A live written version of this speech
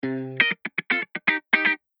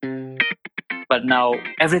But now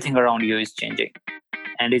everything around you is changing,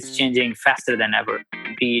 and it's changing faster than ever.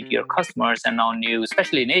 Be it your customers and now new,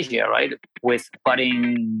 especially in Asia, right? With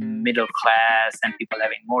budding middle class and people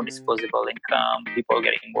having more disposable income, people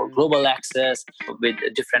getting more global access with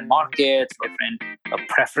different markets, different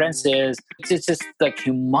preferences. It's just like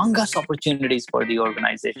humongous opportunities for the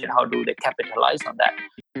organization. How do they capitalize on that?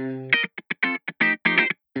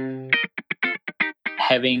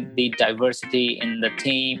 Having the diversity in the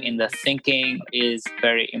team, in the thinking is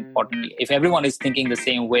very important. If everyone is thinking the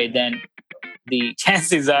same way, then the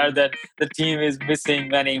chances are that the team is missing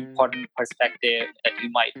many important perspectives that you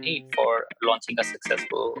might need for launching a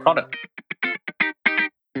successful product.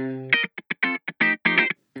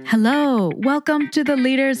 Hello, welcome to the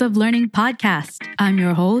Leaders of Learning podcast. I'm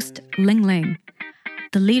your host, Ling Ling.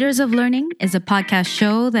 The Leaders of Learning is a podcast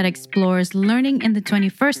show that explores learning in the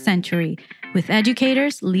 21st century with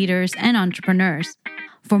educators, leaders, and entrepreneurs.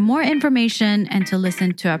 For more information and to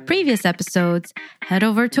listen to our previous episodes, head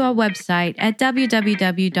over to our website at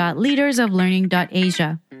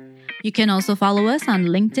www.leadersoflearning.asia. You can also follow us on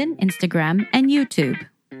LinkedIn, Instagram, and YouTube.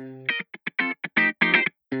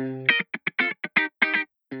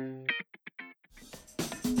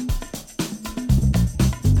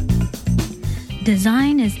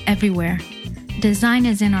 Design is everywhere. Design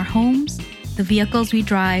is in our homes, the vehicles we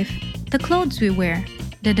drive, the clothes we wear,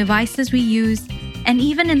 the devices we use, and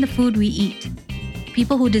even in the food we eat.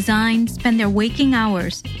 People who design spend their waking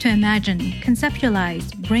hours to imagine,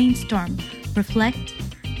 conceptualize, brainstorm, reflect,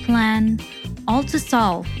 plan, all to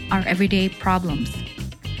solve our everyday problems.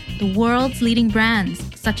 The world's leading brands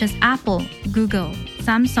such as Apple, Google,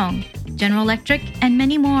 Samsung, General Electric, and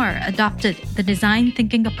many more adopted the design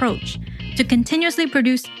thinking approach to continuously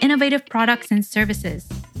produce innovative products and services.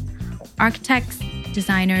 Architects,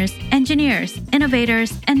 designers, engineers,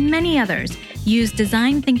 innovators, and many others use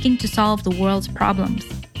design thinking to solve the world's problems.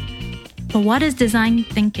 But what is design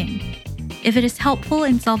thinking? If it is helpful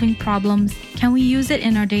in solving problems, can we use it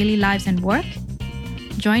in our daily lives and work?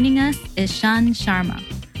 Joining us is Shan Sharma,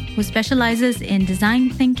 who specializes in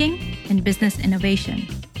design thinking and business innovation.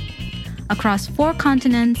 Across 4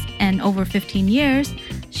 continents and over 15 years,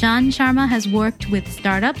 Shan Sharma has worked with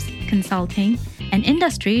startups, consulting, and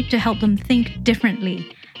industry to help them think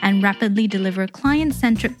differently and rapidly deliver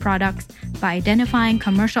client-centric products by identifying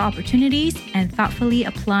commercial opportunities and thoughtfully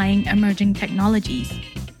applying emerging technologies.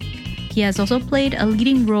 He has also played a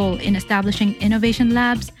leading role in establishing innovation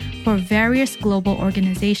labs for various global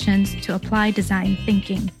organizations to apply design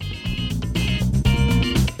thinking.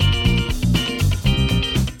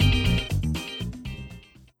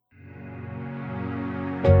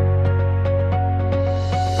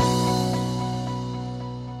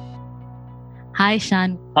 Hi,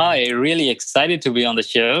 Shan. Hi, really excited to be on the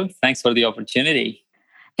show. Thanks for the opportunity.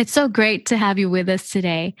 It's so great to have you with us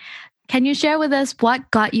today. Can you share with us what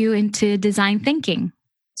got you into design thinking?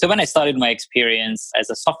 So when I started my experience as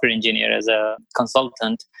a software engineer, as a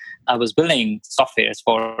consultant, I was building softwares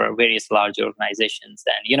for various large organizations.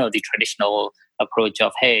 And, the traditional approach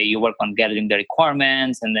of, hey, you work on gathering the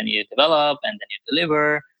requirements and then you develop and then you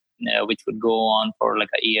deliver, which would go on for like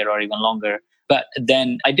a year or even longer. But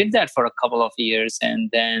then I did that for a couple of years, and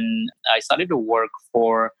then I started to work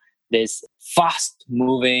for this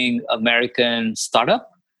fast-moving American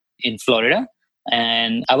startup in Florida.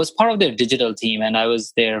 And I was part of their digital team, and I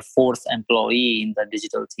was their 4th employee in the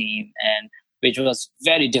digital team, and which was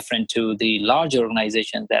very different to the large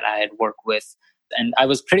organizations that I had worked with. And I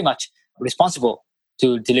was pretty much responsible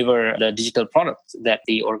to deliver the digital products that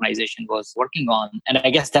the organization was working on. And I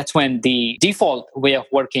guess that's when the default way of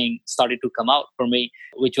working started to come out for me,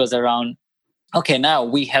 which was around, okay, now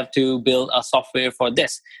we have to build a software for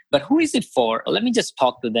this. But who is it for? Let me just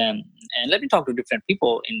talk to them and let me talk to different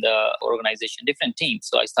people in the organization, different teams.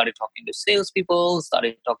 So I started talking to salespeople,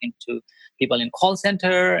 started talking to people in call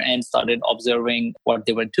center, and started observing what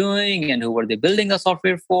they were doing and who were they building the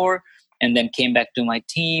software for. And then came back to my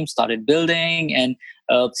team, started building. And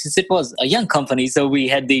since it was a young company, so we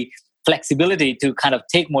had the flexibility to kind of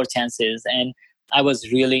take more chances. And I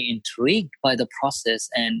was really intrigued by the process.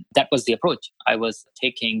 And that was the approach I was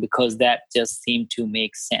taking because that just seemed to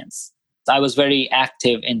make sense. I was very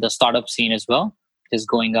active in the startup scene as well, just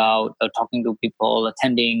going out, talking to people,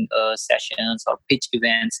 attending sessions or pitch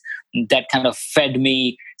events. That kind of fed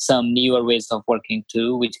me some newer ways of working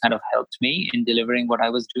too, which kind of helped me in delivering what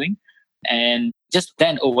I was doing. And just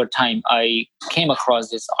then over time, I came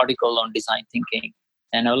across this article on design thinking.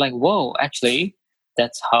 And I was like, whoa, actually,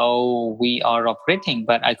 that's how we are operating.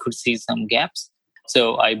 But I could see some gaps.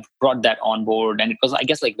 So I brought that on board. And it was, I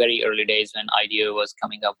guess, like very early days when IDEO was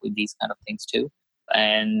coming up with these kind of things too.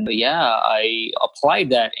 And yeah, I applied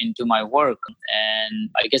that into my work. And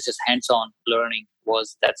I guess just hands-on learning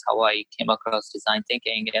that's how I came across design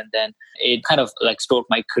thinking. And then it kind of like stoked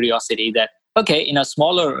my curiosity that, okay, in a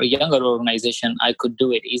smaller, younger organization, I could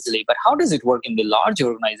do it easily. But how does it work in the large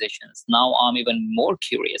organizations? Now I'm even more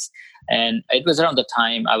curious. And it was around the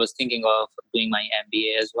time I was thinking of doing my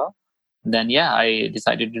MBA as well. Then, yeah, I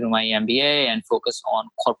decided to do my MBA and focus on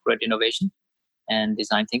corporate innovation and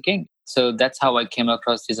design thinking. So that's how I came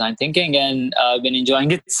across design thinking, and I've been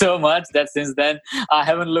enjoying it so much that since then I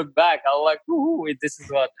haven't looked back. I'm like, ooh, this is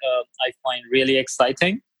what I find really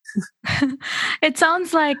exciting. It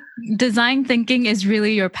sounds like design thinking is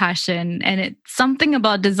really your passion, and it's something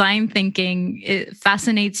about design thinking, it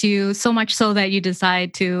fascinates you so much so that you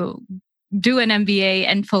decide to do an MBA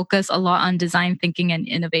and focus a lot on design thinking and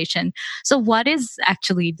innovation. So what is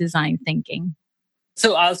actually design thinking?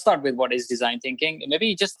 So I'll start with what is design thinking.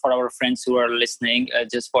 Maybe just for our friends who are listening,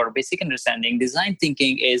 just for basic understanding, design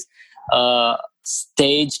thinking is a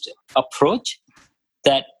staged approach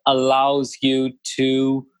that allows you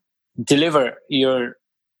to deliver your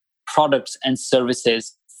products and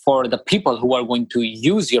services for the people who are going to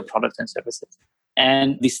use your products and services.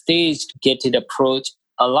 And the staged gated approach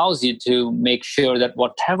allows you to make sure that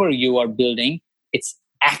whatever you are building, it's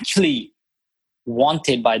actually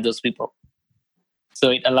wanted by those people. So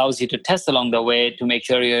it allows you to test along the way to make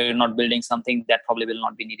sure you're not building something that probably will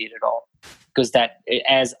not be needed at all. Because that,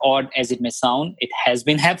 as odd as it may sound, it has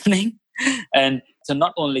been happening. And so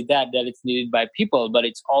not only that it's needed by people, but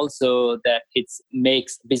it's also that it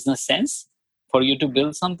makes business sense for you to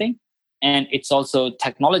build something. And it's also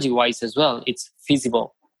technology-wise as well, it's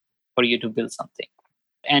feasible for you to build something.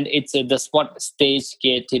 And it's the what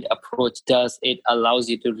stage-gated approach does, it allows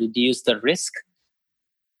you to reduce the risk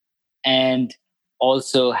and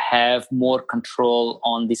also have more control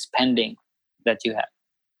on the spending that you have,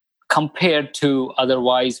 compared to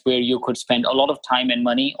otherwise where you could spend a lot of time and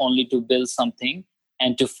money only to build something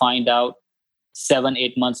and to find out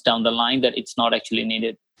 7-8 months down the line that it's not actually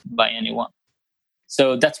needed by anyone.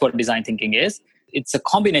 So that's what design thinking is. It's a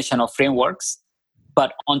combination of frameworks,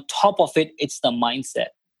 but on top of it, it's the mindset.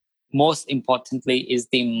 Most importantly is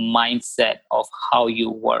the mindset of how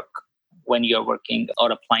you work when you're working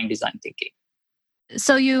or applying design thinking.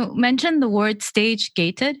 So you mentioned the word stage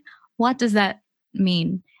gated. What does that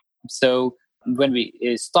mean? So when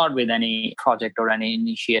we start with any project or any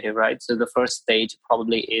initiative, right? So the first stage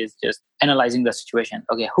probably is just analyzing the situation.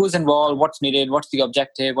 Okay, who's involved? What's needed? What's the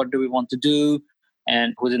objective? What do we want to do?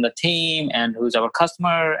 And who's in the team? And who's our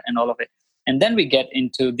customer? And all of it. And then we get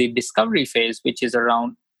into the discovery phase, which is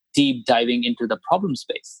around deep diving into the problem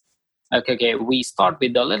space. Okay, we start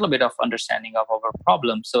with a little bit of understanding of our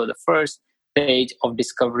problem. So the first stage of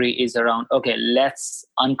discovery is around, okay, let's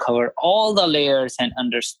uncover all the layers and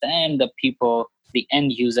understand the people, the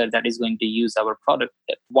end user that is going to use our product.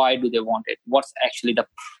 Why do they want it? What's actually the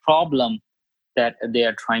problem that they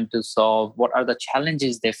are trying to solve? What are the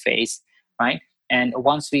challenges they face, right? And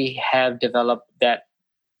once we have developed that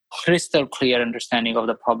crystal clear understanding of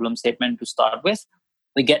the problem statement to start with,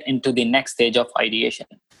 we get into the next stage of ideation.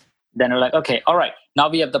 Then we're like, okay, all right, now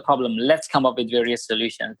we have the problem. Let's come up with various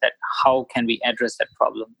solutions that how can we address that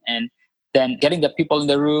problem? And then getting the people in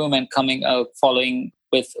the room and following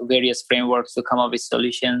with various frameworks to come up with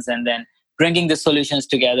solutions, and then bringing the solutions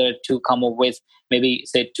together to come up with maybe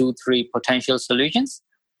say 2-3 potential solutions.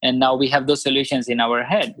 And now we have those solutions in our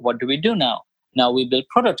head. What do we do now? Now we build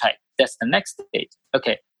prototype. That's the next stage.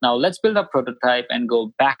 Okay, now let's build a prototype and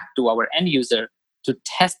go back to our end user to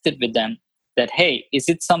test it with them. That, hey, is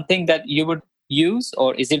it something that you would use,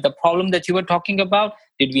 or is it the problem that you were talking about?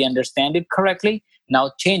 Did we understand it correctly?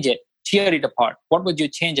 Now change it, tear it apart. What would you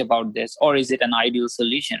change about this? Or is it an ideal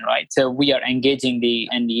solution, right? So we are engaging the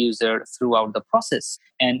end user throughout the process.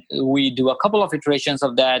 And we do a couple of iterations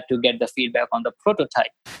of that to get the feedback on the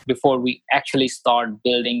prototype before we actually start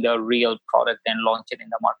building the real product and launch it in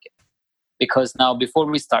the market. Because now before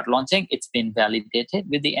we start launching, it's been validated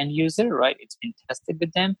with the end user, right? It's been tested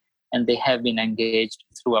with them, and they have been engaged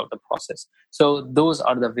throughout the process. So those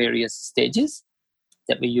are the various stages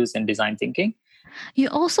that we use in design thinking. You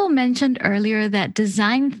also mentioned earlier that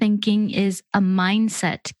design thinking is a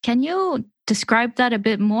mindset. Can you describe that a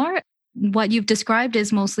bit more? What you've described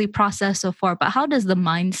is mostly process so far, but how does the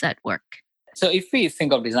mindset work? So if we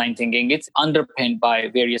think of design thinking, it's underpinned by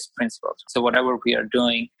various principles. So whatever we are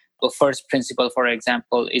doing, the first principle, for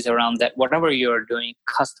example, is around that whatever you're doing,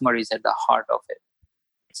 customer is at the heart of it.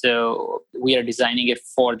 So we are designing it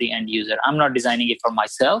for the end user. I'm not designing it for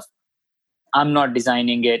myself. I'm not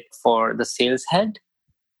designing it for the sales head,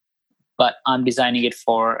 but I'm designing it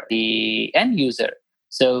for the end user.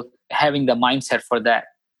 So having the mindset for that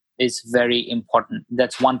is very important.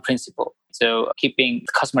 That's one principle. So keeping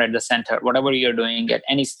the customer at the center, whatever you're doing at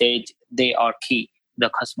any stage, they are key, the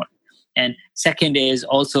customer. And second is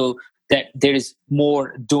also that there is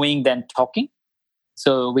more doing than talking.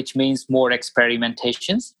 So which means more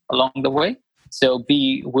experimentations along the way. So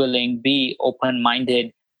be willing, be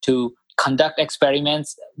open-minded to conduct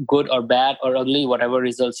experiments, good or bad or ugly, whatever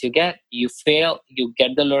results you get. You fail, you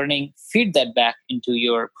get the learning, feed that back into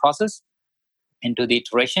your process, into the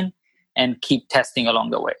iteration, and keep testing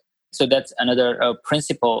along the way. So that's another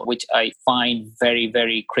principle which I find very,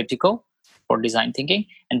 very critical for design thinking.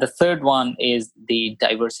 And the third one is the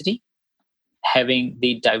diversity. Having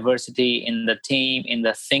the diversity in the team, in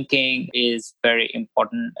the thinking is very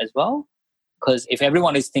important as well. Because if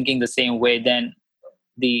everyone is thinking the same way, then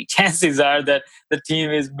the chances are that the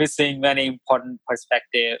team is missing many important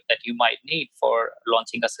perspectives that you might need for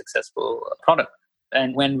launching a successful product.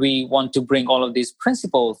 And when we want to bring all of these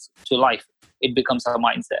principles to life, it becomes a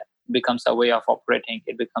mindset, it becomes a way of operating,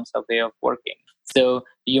 it becomes a way of working. So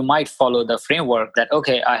you might follow the framework that,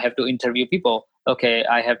 okay, I have to interview people, okay,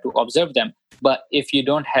 I have to observe them. But if you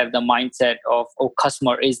don't have the mindset of, oh,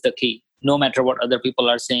 customer is the key, no matter what other people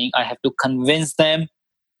are saying, I have to convince them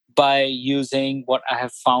by using what I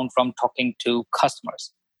have found from talking to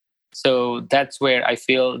customers. So that's where I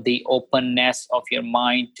feel the openness of your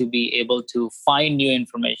mind to be able to find new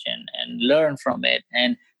information and learn from it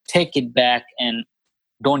and take it back, and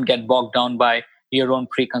don't get bogged down by your own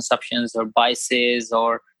preconceptions or biases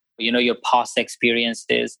or your past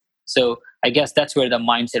experiences. So I guess that's where the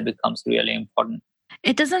mindset becomes really important.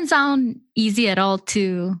 It doesn't sound easy at all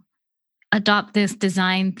to adopt this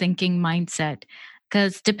design thinking mindset,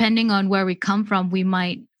 because depending on where we come from, we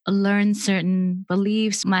might learn certain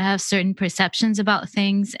beliefs, might have certain perceptions about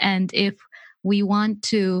things. And if we want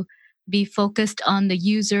to be focused on the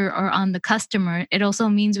user or on the customer, it also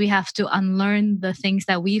means we have to unlearn the things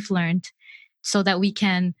that we've learned so that we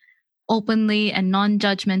can openly and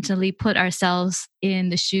non-judgmentally put ourselves in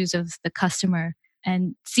the shoes of the customer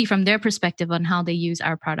and see from their perspective on how they use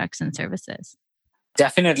our products and services.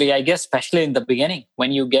 Definitely. I guess especially in the beginning,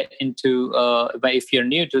 when you get into, if you're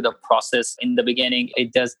new to the process in the beginning,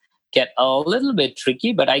 it does get a little bit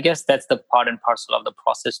tricky, but I guess that's the part and parcel of the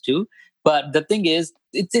process too. But the thing is,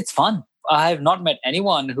 it's fun. I have not met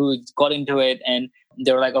anyone who got into it and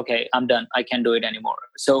they were like, okay, I'm done. I can't do it anymore.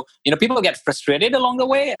 So, people get frustrated along the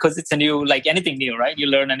way because it's a new, like anything new, right? You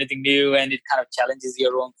learn anything new and it kind of challenges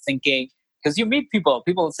your own thinking because you meet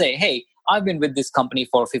people say, hey, I've been with this company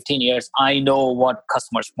for 15 years. I know what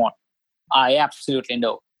customers want. I absolutely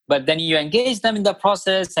know. But then you engage them in the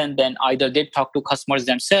process and then either they talk to customers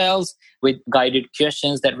themselves with guided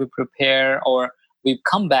questions that we prepare, or we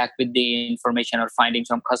come back with the information or findings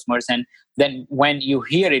from customers. And then when you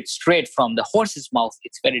hear it straight from the horse's mouth,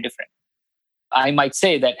 it's very different. I might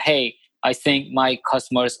say that, hey, I think my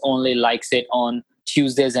customers only likes it on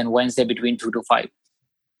Tuesdays and Wednesday between 2 to 5.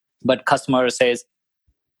 But customer says,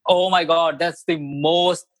 oh my God, that's the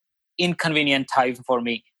most inconvenient time for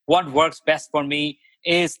me. What works best for me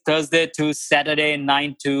is Thursday to Saturday,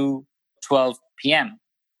 9 to 12 p.m.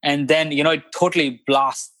 And then, it totally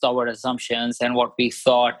blasts our assumptions and what we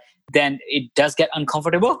thought. Then it does get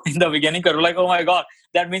uncomfortable in the beginning because we're like, oh my God,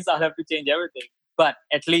 that means I'll have to change everything. But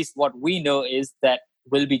at least what we know is that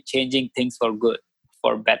we'll be changing things for good,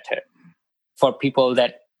 for better, for people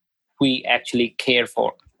that we actually care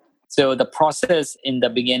for. So the process in the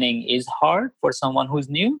beginning is hard for someone who's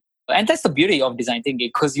new. And that's the beauty of design thinking,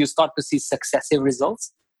 because you start to see successive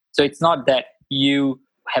results. So it's not that you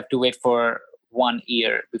have to wait for 1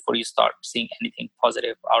 year before you start seeing anything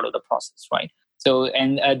positive out of the process, right? So,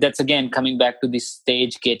 and that's again coming back to this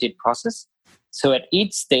stage-gated process. So at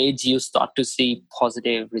each stage, you start to see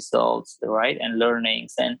positive results, right? And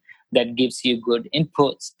learnings, and that gives you good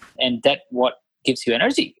inputs. And that what gives you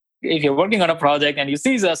energy. If you're working on a project and you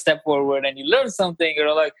see a step forward and you learn something,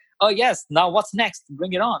 you're like, oh yes, now what's next?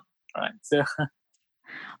 Bring it on. Right. So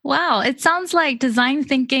wow, it sounds like design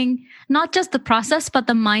thinking, not just the process, but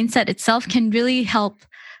the mindset itself can really help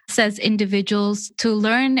us as individuals to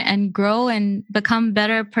learn and grow and become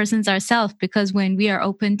better persons ourselves. Because when we are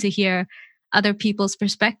open to hear other people's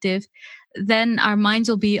perspective, then our minds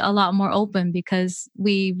will be a lot more open because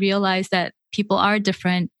we realize that people are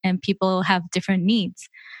different and people have different needs.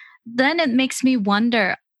 Then it makes me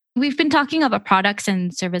wonder, we've been talking about products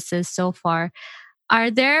and services so far. Are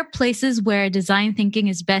there places where design thinking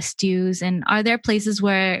is best used? And are there places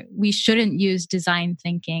where we shouldn't use design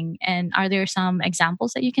thinking? And are there some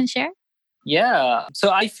examples that you can share? Yeah.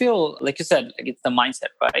 So I feel, like you said, like it's the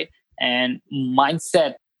mindset, right? And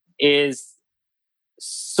mindset is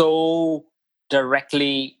so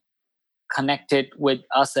directly connected with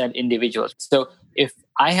us as individuals. So if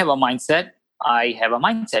I have a mindset, I have a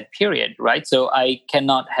mindset, period, right? So I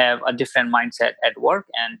cannot have a different mindset at work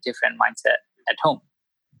and different mindset at home.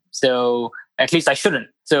 So at least I shouldn't.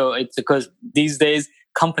 So it's because these days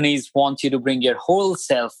companies want you to bring your whole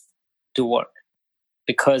self to work,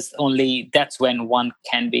 because only that's when one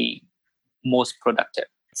can be most productive.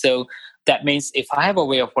 So that means if I have a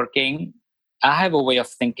way of working, I have a way of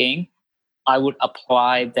thinking, I would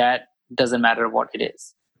apply that, doesn't matter what it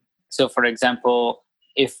is. So for example,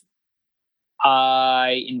 if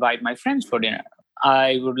I invite my friends for dinner,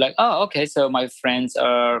 I would like, oh, okay, so my friends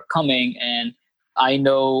are coming and I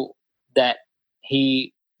know that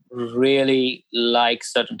he really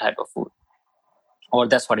likes certain type of food, or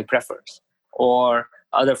that's what he prefers. Or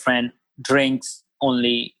other friend drinks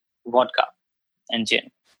only vodka and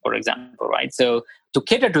gin, for example, right? So to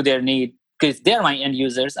cater to their need, because they're my end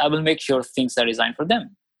users, I will make sure things are designed for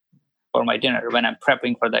them for my dinner when I'm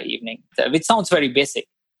prepping for the evening. Which sounds very basic,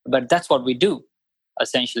 but that's what we do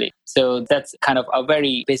essentially. So that's kind of a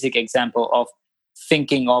very basic example of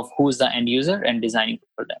thinking of who's the end user and designing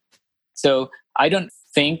for them. So I don't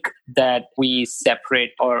think that we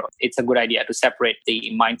separate, or it's a good idea to separate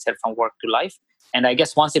the mindset from work to life. And I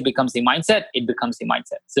guess once it becomes the mindset, it becomes the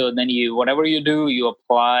mindset. So then whatever you do, you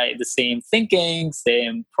apply the same thinking,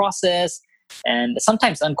 same process, and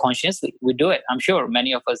sometimes unconsciously we do it. I'm sure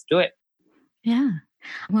many of us do it. Yeah.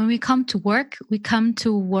 When we come to work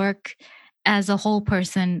as a whole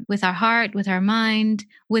person, with our heart, with our mind,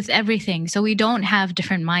 with everything. So we don't have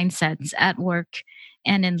different mindsets at work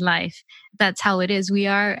and in life. That's how it is. We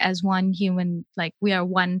are as one human, like we are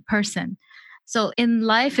one person. So in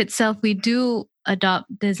life itself, we do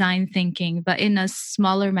adopt design thinking, but in a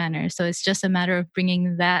smaller manner. So it's just a matter of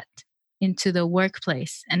bringing that into the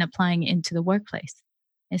workplace and applying it into the workplace.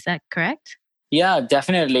 Is that correct? Yeah,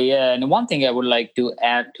 definitely. Yeah. And one thing I would like to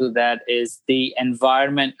add to that is the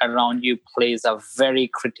environment around you plays a very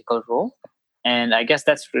critical role. And I guess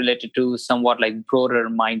that's related to somewhat like broader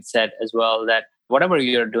mindset as well, that whatever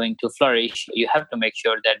you're doing to flourish, you have to make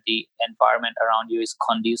sure that the environment around you is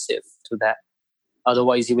conducive to that.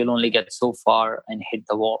 Otherwise, you will only get so far and hit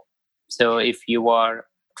the wall. So if you are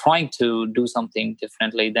trying to do something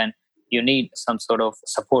differently, then you need some sort of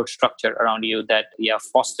support structure around you that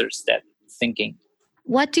fosters that thinking.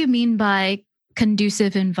 What do you mean by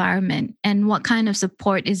conducive environment, and what kind of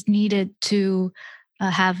support is needed to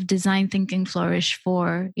have design thinking flourish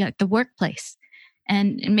for the workplace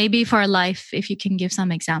and maybe for life, if you can give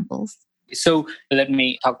some examples? So let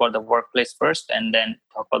me talk about the workplace first and then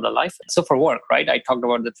talk about the life. So for work, right, I talked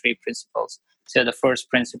about the 3 principles. So the first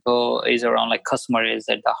principle is around like customer is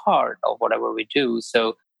at the heart of whatever we do.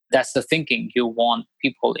 So that's the thinking you want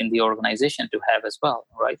people in the organization to have as well,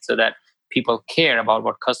 right? So that people care about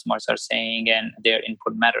what customers are saying and their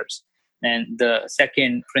input matters. And the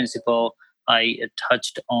second principle I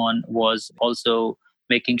touched on was also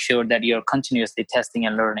making sure that you're continuously testing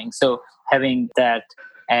and learning. So having that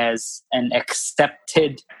as an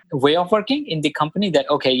accepted way of working in the company, that,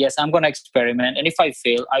 okay, yes, I'm going to experiment. And if I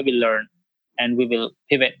fail, I will learn and we will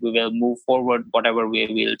pivot. We will move forward, whatever we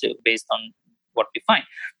will do based on what we find.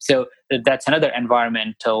 So that's another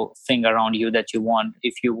environmental thing around you that you want.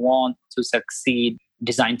 If you want to succeed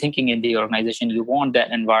design thinking in the organization, you want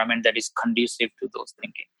that environment that is conducive to those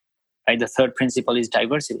thinking. Right? The third principle is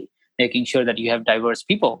diversity, making sure that you have diverse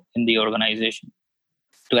people in the organization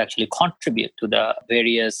to actually contribute to the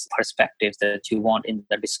various perspectives that you want in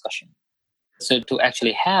the discussion. So to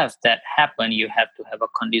actually have that happen, you have to have a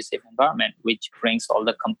conducive environment, which brings all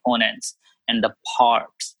the components and the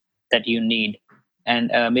parts that you need. And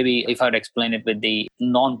maybe if I'd explain it with the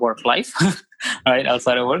non-work life, right,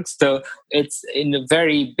 outside of work. So it's in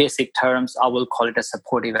very basic terms, I will call it a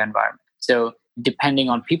supportive environment. So depending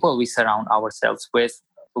on people we surround ourselves with,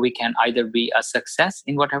 we can either be a success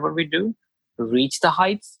in whatever we do, reach the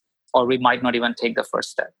heights, or we might not even take the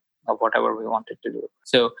first step of whatever we wanted to do.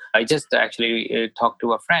 So I just actually talked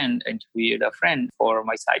to a friend, interviewed a friend for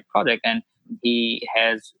my side project, and he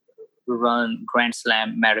has run Grand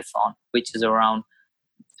Slam marathon, which is around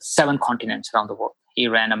 7 continents around the world. He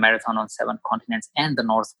ran a marathon on 7 continents and the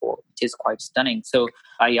North Pole, which is quite stunning. So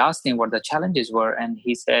I asked him what the challenges were, and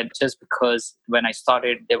he said, just because when I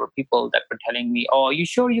started, there were people that were telling me, oh, you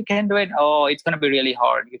sure you can do it? Oh, it's going to be really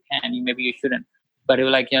hard. You can, maybe you shouldn't. But he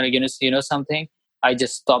was like, you know something? I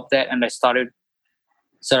just stopped that and I started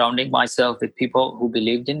surrounding myself with people who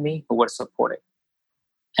believed in me, who were supportive.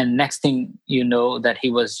 And next thing you know, that he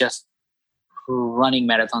was just running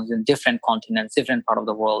marathons in different continents, different part of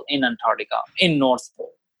the world, in Antarctica, in North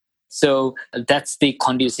Pole. So that's the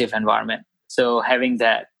conducive environment. So having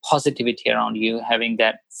that positivity around you, having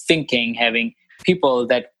that thinking, having people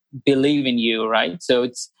that believe in you, right? So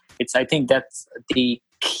it's I think that's the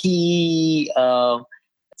key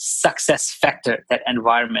success factor, that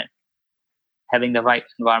environment. Having the right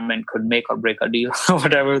environment could make or break a deal,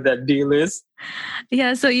 whatever that deal is.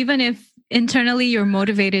 Yeah. So even if internally you're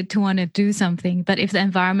motivated to want to do something, but if the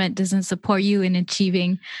environment doesn't support you in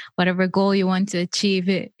achieving whatever goal you want to achieve,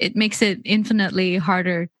 it makes it infinitely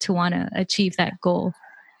harder to want to achieve that goal.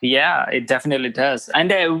 Yeah, it definitely does. And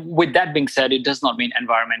with that being said, it does not mean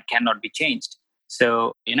environment cannot be changed.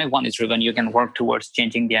 So, one is driven, you can work towards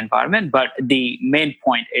changing the environment, but the main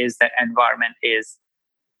point is that environment is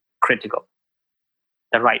critical.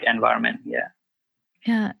 The right environment. Yeah.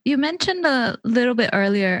 Yeah. You mentioned a little bit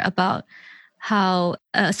earlier about how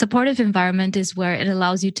a supportive environment is where it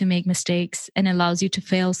allows you to make mistakes and allows you to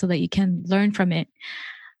fail so that you can learn from it.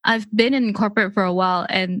 I've been in corporate for a while,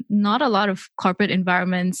 and not a lot of corporate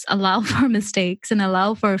environments allow for mistakes and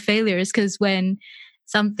allow for failures, because when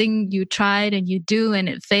something you tried and you do and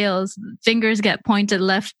it fails, fingers get pointed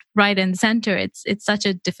left, right, and center. It's such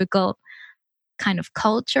a difficult kind of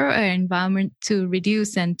culture or environment to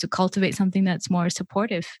reduce and to cultivate something that's more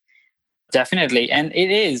supportive. Definitely. And it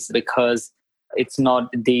is, because it's not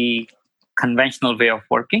the conventional way of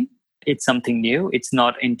working. It's something new. It's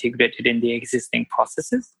not integrated in the existing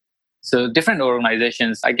processes. So different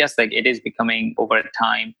organizations, I guess, like, it is becoming over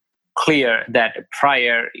time clear that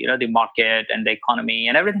prior, the market and the economy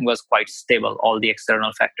and everything was quite stable, all the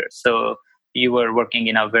external factors. So you were working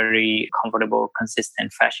in a very comfortable,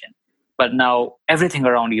 consistent fashion. But now everything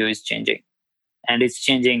around you is changing, and it's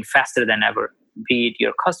changing faster than ever, be it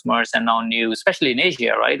your customers and now new, especially in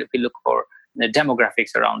Asia, right? If we look for the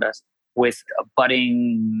demographics around us, with a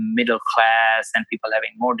budding middle class and people having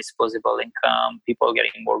more disposable income, people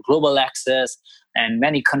getting more global access, and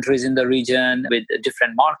many countries in the region with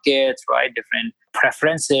different markets, right? Different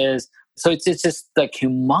preferences. So it's just like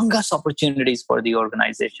humongous opportunities for the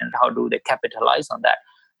organization. How do they capitalize on that?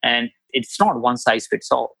 And it's not one size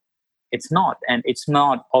fits all. It's not. And it's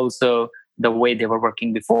not also the way they were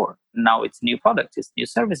working before. Now it's new products, it's new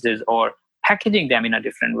services, or packaging them in a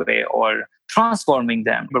different way, or transforming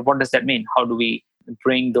them. But what does that mean? How do we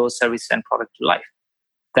bring those services and products to life?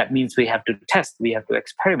 That means we have to test, we have to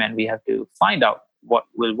experiment, we have to find out what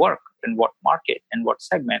will work in what market and what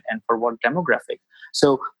segment and for what demographic.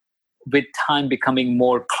 So with time becoming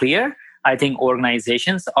more clear, I think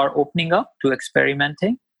organizations are opening up to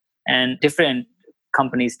experimenting, and different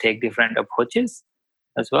companies take different approaches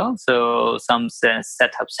as well. So some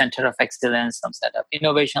set up center of excellence, some set up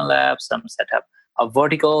innovation labs, some set up a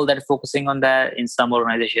vertical that is focusing on that. In some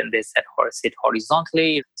organization, they sit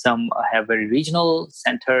horizontally. Some have very regional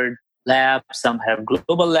centered labs, some have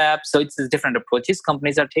global labs. So it's different approaches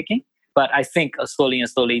companies are taking. But I think slowly and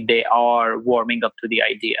slowly they are warming up to the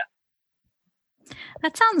idea.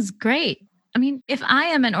 That sounds great. I mean, if I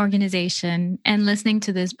am an organization and listening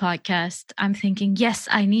to this podcast, I'm thinking, yes,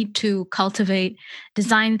 I need to cultivate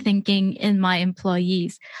design thinking in my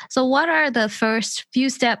employees. So what are the first few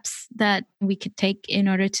steps that we could take in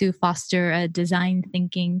order to foster a design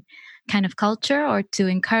thinking kind of culture, or to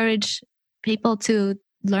encourage people to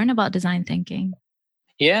learn about design thinking?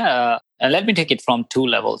 Yeah, and let me take it from two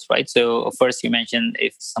levels, right? So first, you mentioned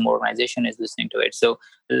if some organization is listening to it. So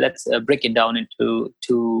let's break it down into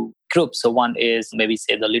two groups. So one is maybe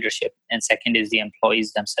say the leadership, and second is the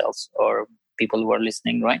employees themselves or people who are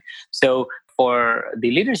listening, right? So for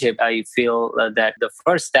the leadership, I feel that the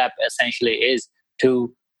first step essentially is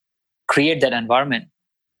to create that environment,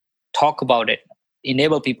 talk about it,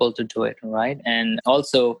 enable people to do it, right? And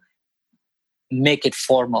also make it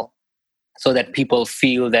formal, so that people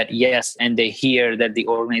feel that yes, and they hear that the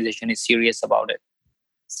organization is serious about it.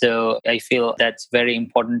 So I feel that's very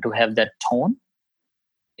important to have that tone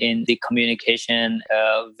in the communication,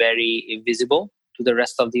 very visible to the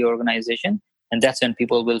rest of the organization. And that's when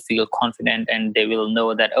people will feel confident and they will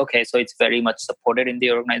know that, okay, so it's very much supported in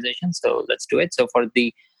the organization. So let's do it. So for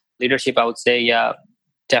the leadership, I would say, yeah,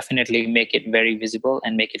 definitely make it very visible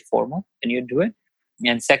and make it formal when you do it.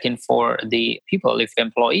 And second, for the people, if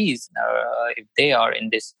employees, if they are in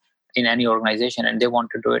any organization and they want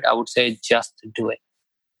to do it, I would say just do it.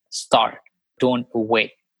 Start. Don't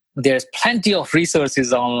wait. There's plenty of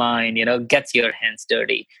resources online, get your hands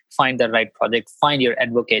dirty, find the right project, find your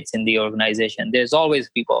advocates in the organization. There's always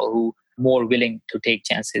people who are more willing to take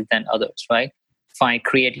chances than others, right?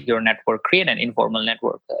 Create your network, create an informal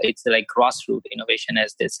network. It's like grassroots innovation,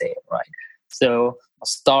 as they say, right? So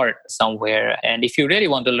start somewhere. And if you really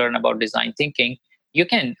want to learn about design thinking, you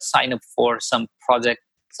can sign up for some project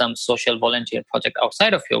some social volunteer project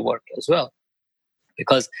outside of your work as well.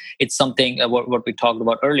 Because it's something, what we talked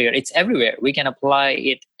about earlier, it's everywhere. We can apply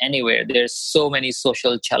it anywhere. There's so many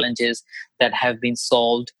social challenges that have been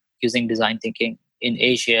solved using design thinking in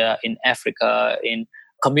Asia, in Africa, in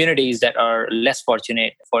communities that are less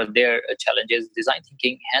fortunate for their challenges. Design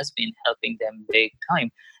thinking has been helping them big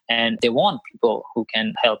time. And they want people who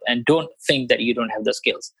can help. And don't think that you don't have the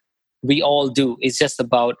skills. We all do. It's just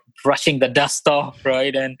about brushing the dust off,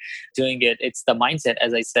 right? And doing it. It's the mindset,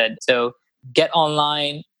 as I said. So get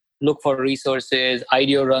online, look for resources.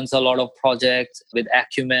 IDEO runs a lot of projects with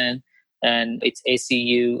Acumen, and it's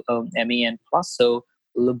ACU MEN Plus. So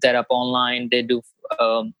look that up online. They do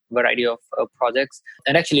a variety of projects.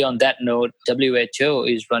 And actually on that note, WHO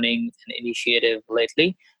is running an initiative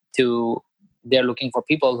lately they're looking for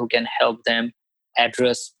people who can help them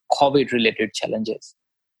address COVID-related challenges,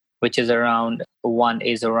 which is one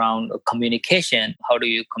is around communication. How do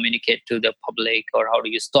you communicate to the public, or how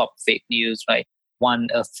do you stop fake news, right? One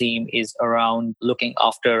theme is around looking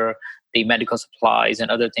after the medical supplies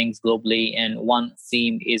and other things globally. And one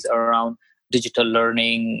theme is around digital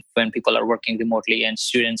learning when people are working remotely and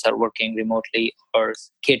students are working remotely or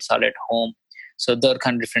kids are at home. So there are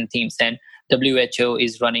kind of different themes. And WHO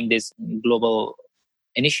is running this global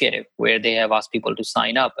initiative where they have asked people to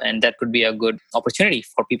sign up, and that could be a good opportunity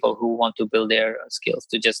for people who want to build their skills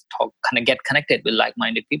to just get connected with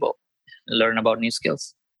like-minded people, learn about new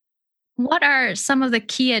skills. What are some of the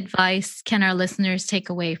key advice can our listeners take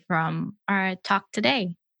away from our talk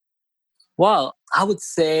today? Well, I would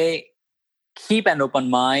say keep an open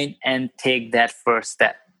mind and take that first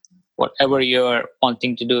step. Whatever you're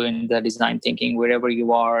wanting to do in the design thinking, wherever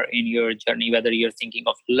you are in your journey, whether you're thinking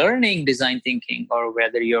of learning design thinking or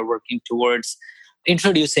whether you're working towards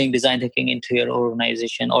introducing design thinking into your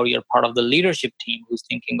organization, or you're part of the leadership team who's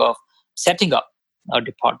thinking of setting up a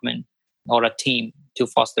department or a team to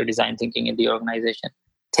foster design thinking in the organization,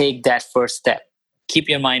 take that first step. Keep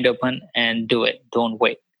your mind open and do it. Don't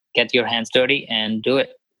wait. Get your hands dirty and do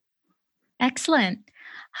it. Excellent.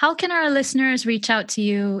 How can our listeners reach out to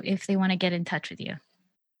you if they want to get in touch with you?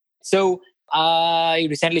 So I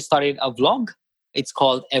recently started a vlog. It's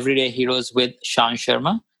called Everyday Heroes with Shan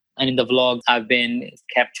Sharma. And in the vlog, I've been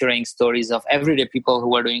capturing stories of everyday people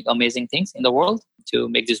who are doing amazing things in the world to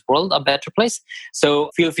make this world a better place. So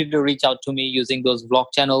feel free to reach out to me using those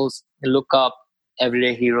vlog channels. Look up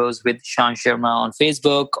Everyday Heroes with Shan Sharma on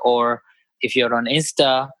Facebook, or if you're on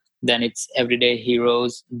Insta, then it's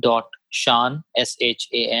everydayheroes.Shan,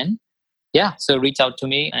 SHAN. Yeah, so reach out to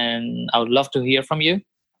me and I would love to hear from you.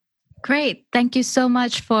 Great. Thank you so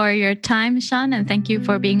much for your time, Shan, and thank you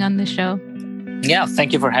for being on the show. Yeah,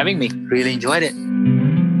 thank you for having me. Really enjoyed it.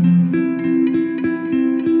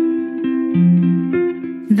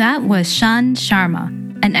 That was Shan Sharma,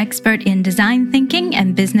 an expert in design thinking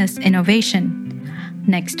and business innovation.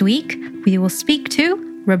 Next week, we will speak to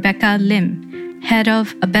Rebecca Lim, head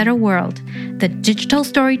of A Better World, the digital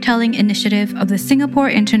storytelling initiative of the Singapore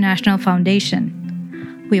International Foundation.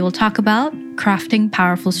 We will talk about crafting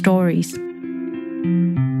powerful stories.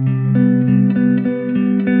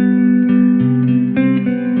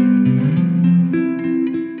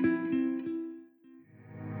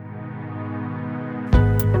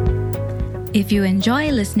 If you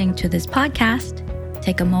enjoy listening to this podcast,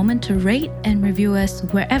 take a moment to rate and review us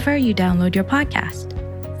wherever you download your podcast.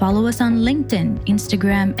 Follow us on LinkedIn,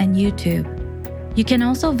 Instagram, and YouTube. You can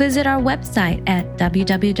also visit our website at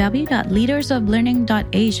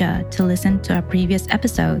www.leadersoflearning.asia to listen to our previous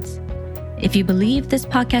episodes. If you believe this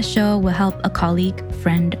podcast show will help a colleague,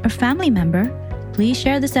 friend, or family member, please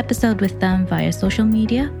share this episode with them via social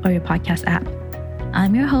media or your podcast app.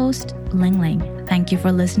 I'm your host, Ling Ling. Thank you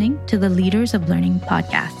for listening to the Leaders of Learning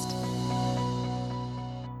podcast.